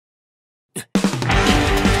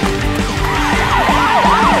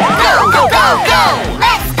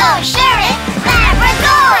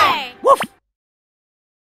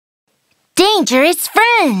dangerous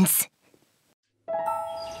friends.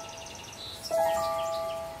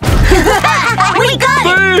 We got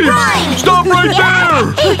it! Run! Stop right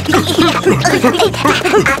there!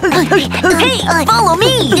 Hey, follow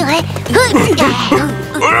me!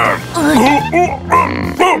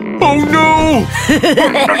 Oh no!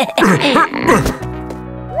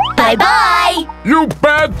 Bye-bye! You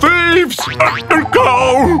bad thieves!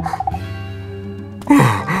 Go!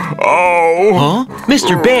 Oh! Huh?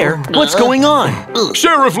 Mr. Bear, what's going on?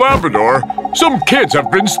 Sheriff Labrador, some kids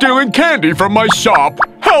have been stealing candy from my shop.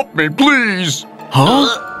 Help me, please! Huh?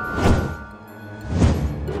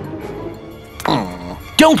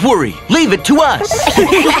 Don't worry, leave it to us.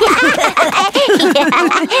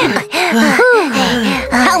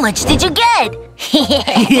 How much did you get?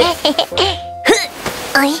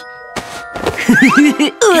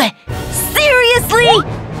 Seriously?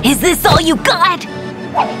 Is this all you got?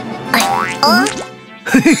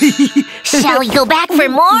 Shall we go back for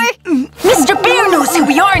more? Mr. Bear knows who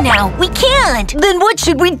we are now. We can't. Then what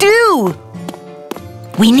should we do?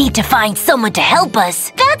 We need to find someone to help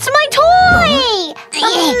us. That's my toy!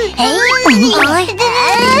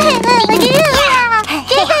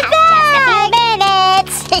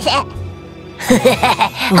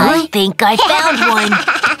 I think I found one.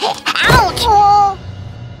 Ouch!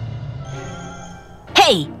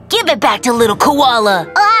 Hey, give it back to little koala.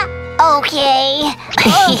 Okay.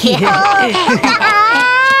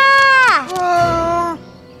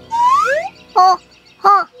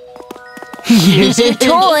 Here's your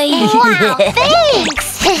toy. Wow,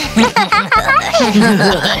 thanks!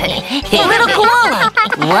 Little koala,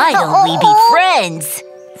 why don't we be friends?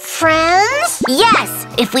 Friends? Yes,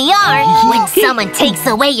 if we are, when someone takes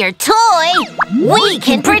away your toy, we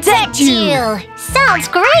can protect you. Sounds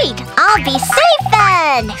great. I'll be safe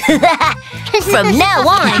then. From now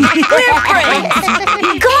on, we're friends.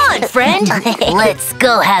 Come on, friend. Let's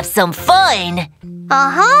go have some fun.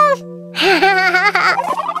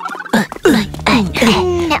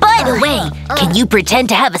 By the way, can you pretend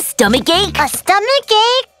to have a stomachache? A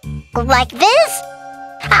stomachache? Like this?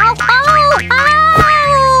 Ow, ow, ow!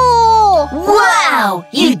 Wow!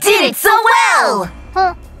 You did it so well!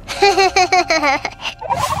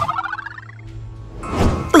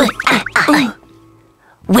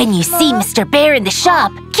 When you see Mr. Bear in the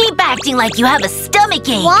shop, keep acting like you have a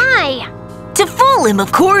stomachache. Why? To fool him,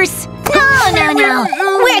 of course. No.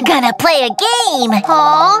 We're gonna play a game.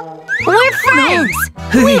 Huh? We're friends.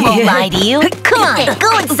 We won't lie to you. Come on,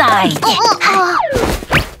 go inside.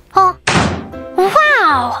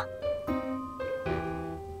 Wow.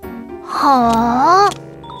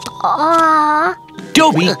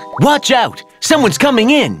 Dobie, watch out. Someone's coming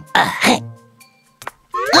in.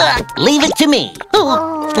 Leave it to me.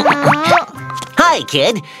 Hi,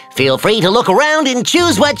 kid. Feel free to look around and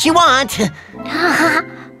choose what you want. Ow,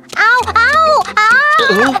 ow, ow! Ow!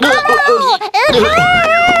 It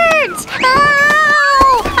hurts!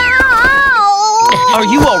 Ow! Ow! Are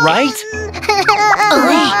you all right?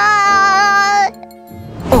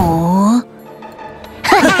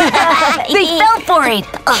 They fell for it!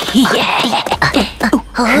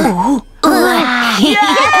 Hurry!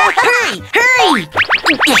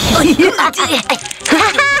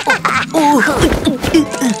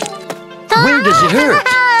 Where does it hurt?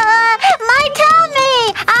 My tummy!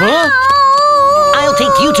 Huh? I'll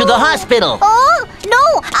take you to the hospital. Oh,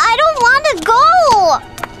 no! I don't want to go!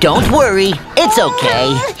 Don't worry. It's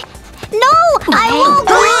okay. No! I won't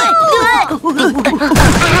go!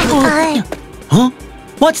 Huh?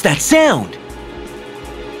 What's that sound?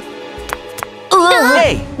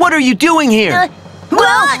 Hey, what are you doing here?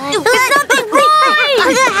 Well, there's nothing wrong!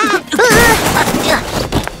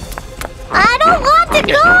 I don't want to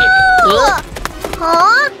go!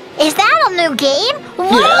 Huh? Is that a new game?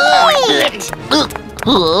 Wait!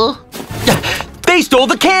 They stole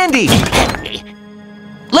the candy!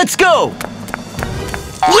 Let's go!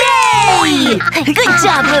 Yay! Good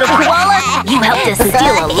job, little koala! You helped us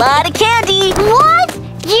steal a lot of candy! What?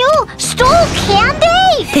 You stole candy?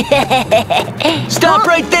 Stop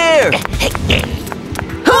right there!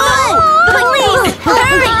 Oh, please!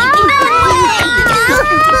 Hurry!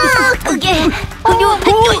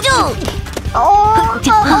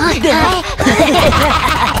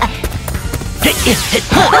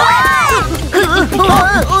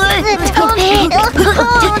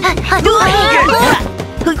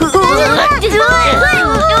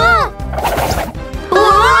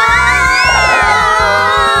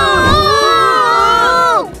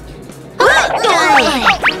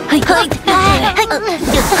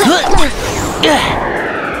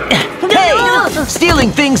 Hey!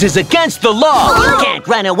 Stealing things is against the law! You can't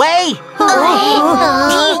run away. He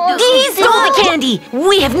stole the Candy,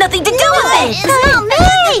 we have nothing to do with it! It's not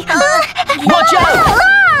me! Watch out!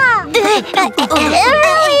 It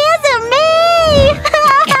really isn't me!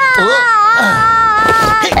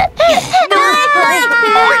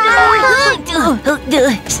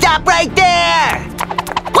 Stop right there!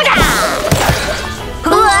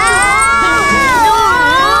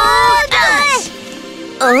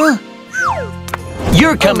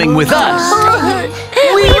 You're coming with us.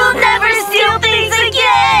 We will never steal things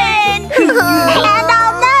again! And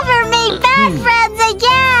I'll never make bad friends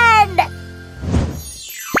again!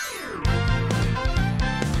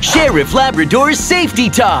 Sheriff Labrador's Safety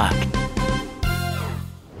Talk.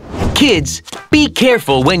 Kids, be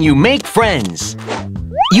careful when you make friends.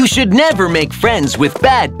 You should never make friends with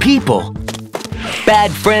bad people.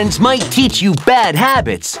 Bad friends might teach you bad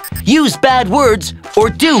habits, use bad words, or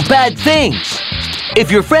do bad things. If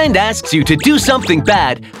your friend asks you to do something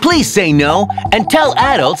bad, please say no and tell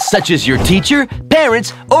adults such as your teacher,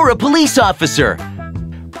 parents, or a police officer.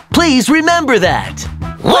 Please remember that.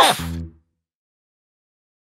 Woof!